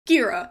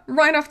Ghira.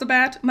 Right off the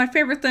bat, my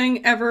favorite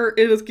thing ever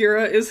with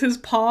Ghira is his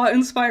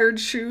paw-inspired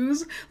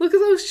shoes. Look at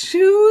those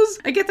shoes!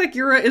 I get that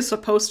Ghira is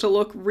supposed to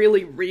look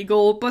really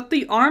regal, but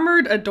the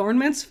armored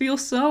adornments feel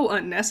so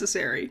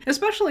unnecessary,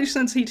 especially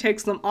since he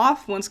takes them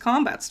off once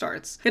combat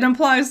starts. It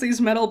implies these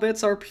metal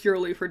bits are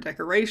purely for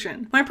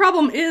decoration. My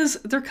problem is,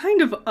 they're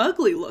kind of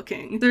ugly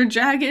looking. They're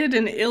jagged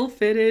and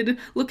ill-fitted,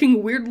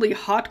 looking weirdly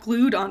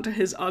hot-glued onto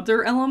his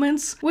other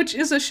elements, which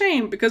is a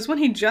shame because when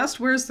he just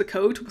wears the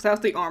coat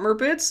without the armor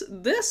bits,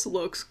 this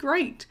looks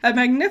great. A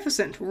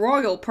magnificent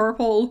royal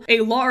purple,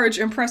 a large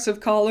impressive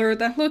collar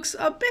that looks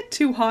a bit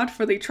too hot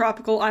for the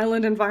tropical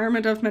island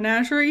environment of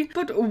Menagerie,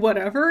 but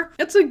whatever.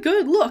 It's a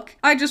good look.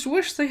 I just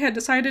wish they had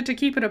decided to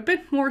keep it a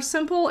bit more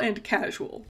simple and casual.